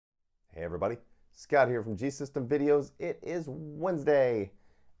Hey everybody, Scott here from G-System Videos. It is Wednesday,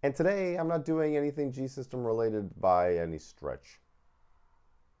 and today I'm not doing anything G-System related by any stretch.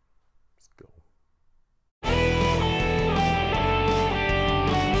 Let's go.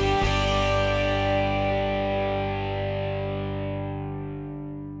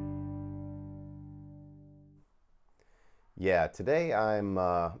 Yeah, today I'm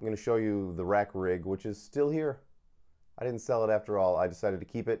going to show you the rack rig, which is still here. I didn't sell it after all. I decided to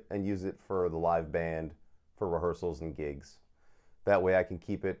keep it and use it for the live band, for rehearsals and gigs. That way I can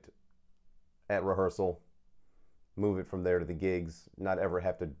keep it at rehearsal, move it from there to the gigs, not ever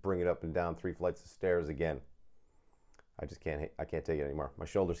have to bring it up and down 3 flights of stairs again. I can't take it anymore. My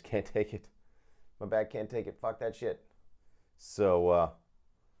shoulders can't take it. My back can't take it. Fuck that shit. So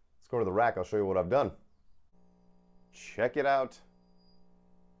let's go to the rack. I'll show you what I've done. Check it out.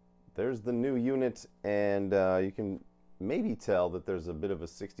 There's the new unit, and you can maybe tell that there's a bit of a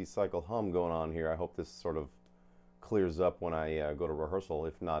 60 cycle hum going on here. I hope this sort of clears up when I go to rehearsal.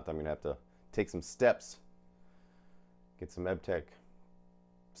 If not, I'm gonna have to take some steps, get some EBTech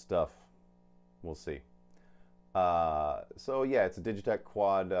stuff. We'll see. So yeah, it's a Digitech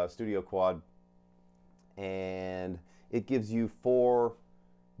quad, studio quad, and it gives you 4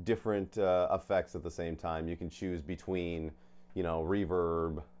 different effects at the same time. You can choose between, you know,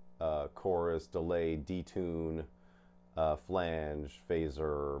 reverb, chorus, delay, detune, flange,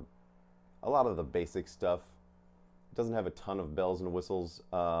 phaser, a lot of the basic stuff. It doesn't have a ton of bells and whistles.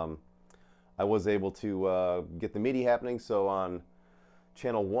 I was able to get the MIDI happening, so on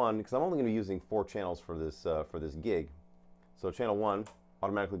channel 1, because I'm only going to be using 4 channels for this gig. So channel 1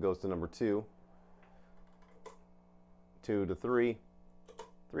 automatically goes to number 2, 2 to 3,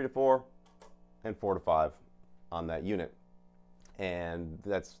 3 to 4, and 4 to 5 on that unit. And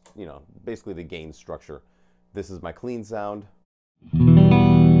that's, you know, basically the gain structure. This is my clean sound.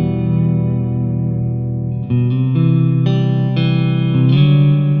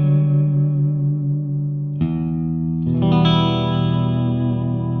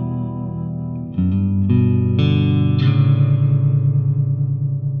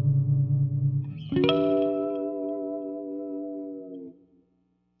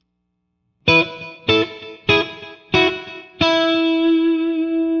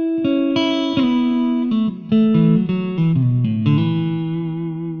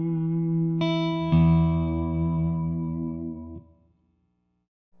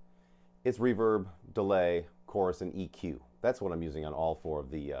 It's reverb, delay, chorus, and EQ. That's what I'm using on all four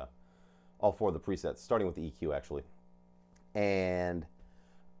of the presets, starting with the EQ actually. And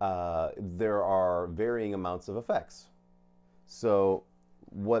there are varying amounts of effects. So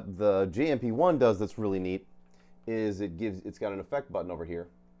what the JMP-1 does that's really neat is it's got an effect button over here.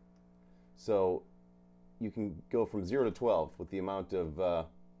 So you can go from 0 to 12 with the amount of the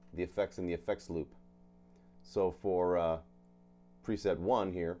effects in the effects loop. So for preset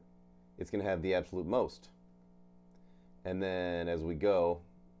 1 here, it's going to have the absolute most. And then as we go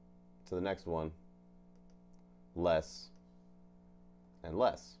to the next one, less and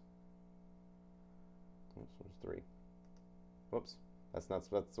less. Oops, there's 3. Whoops, that's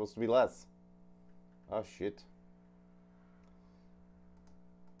supposed to be less. Oh shit.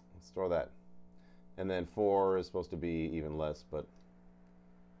 Let's store that. And then 4 is supposed to be even less, but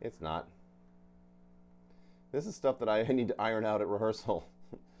it's not. This is stuff that I need to iron out at rehearsal.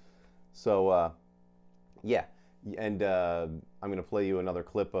 So, yeah, and I'm going to play you another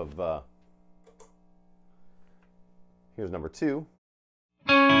clip of, here's number 2.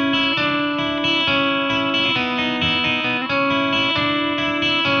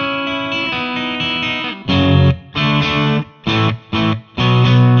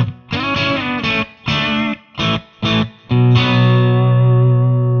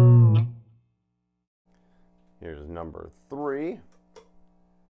 Here's number 3.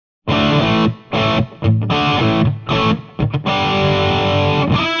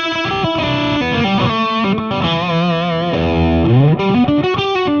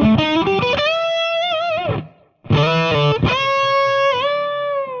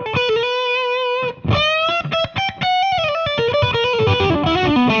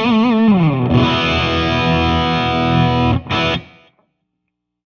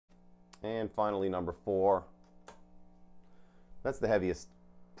 And finally, number 4. That's the heaviest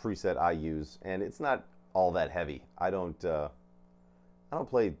preset I use, and it's not all that heavy. I don't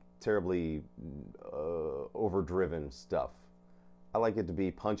play terribly overdriven stuff. I like it to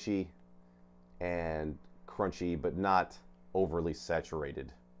be punchy and crunchy, but not overly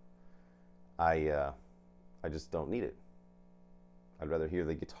saturated. I just don't need it. I'd rather hear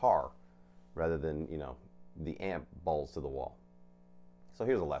the guitar rather than, you know, the amp balls to the wall. So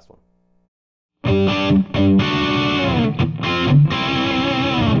here's the last one. Okay,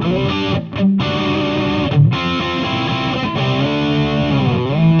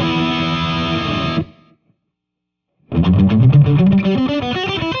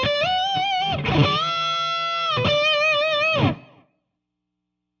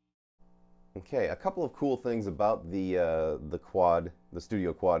 a couple of cool things about the quad, the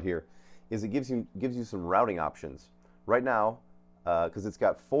Studio Quad here, is it gives you some routing options. Right now, because it's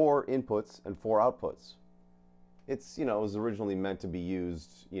got 4 inputs and 4 outputs. It's, you know, it was originally meant to be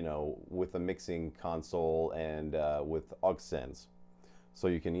used, you know, with a mixing console and with aux sends, so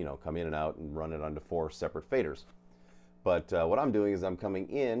you can, you know, come in and out and run it onto 4 separate faders. But what I'm doing is I'm coming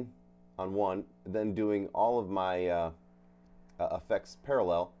in on one, then doing all of my effects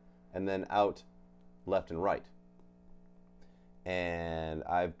parallel, and then out left and right. And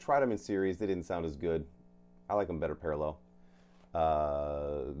I've tried them in series. They didn't sound as good. I like them better parallel.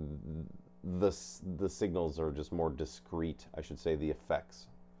 The signals are just more discrete, I should say, the effects.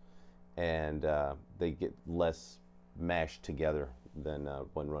 And they get less mashed together than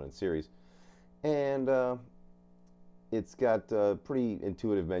when run in series. And it's got pretty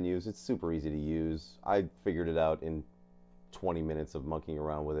intuitive menus. It's super easy to use. I figured it out in 20 minutes of monkeying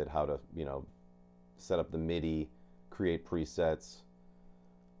around with it, how to, you know, set up the MIDI, create presets,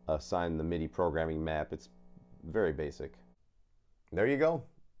 assign the MIDI programming map. It's very basic. There you go.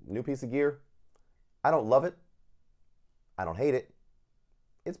 New piece of gear. I don't love it. I don't hate it.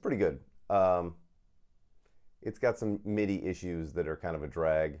 It's pretty good. It's got some MIDI issues that are kind of a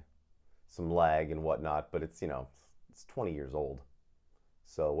drag, some lag and whatnot, but it's, you know, it's 20 years old.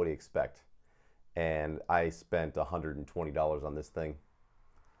 So what do you expect? And I spent $120 on this thing.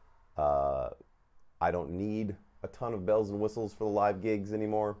 I don't need a ton of bells and whistles for the live gigs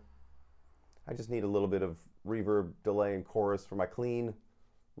anymore. I just need a little bit of reverb, delay, and chorus for my clean,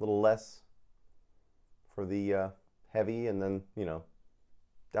 a little less for the heavy, and then, you know,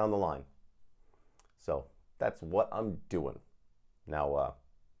 down the line. So that's what I'm doing. Now,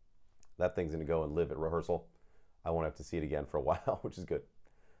 that thing's gonna go and live at rehearsal. I won't have to see it again for a while, which is good.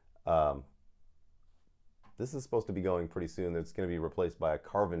 This is supposed to be going pretty soon. It's going to be replaced by a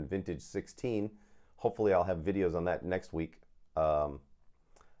Carvin Vintage 16. Hopefully I'll have videos on that next week.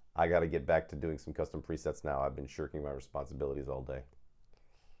 I got to get back to doing some custom presets now. I've been shirking my responsibilities all day.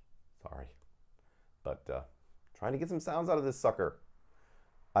 Sorry. But trying to get some sounds out of this sucker.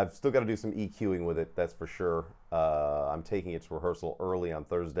 I've still got to do some EQing with it, that's for sure. I'm taking it to rehearsal early on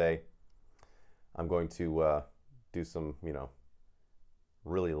Thursday. I'm going to do some, you know,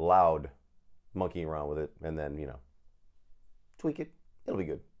 really loud monkeying around with it, and then, you know, tweak it. It'll be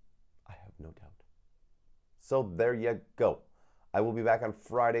good. I have no doubt. So there you go. I will be back on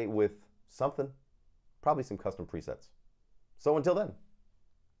Friday with something, probably some custom presets. So until then,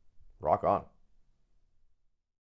 rock on.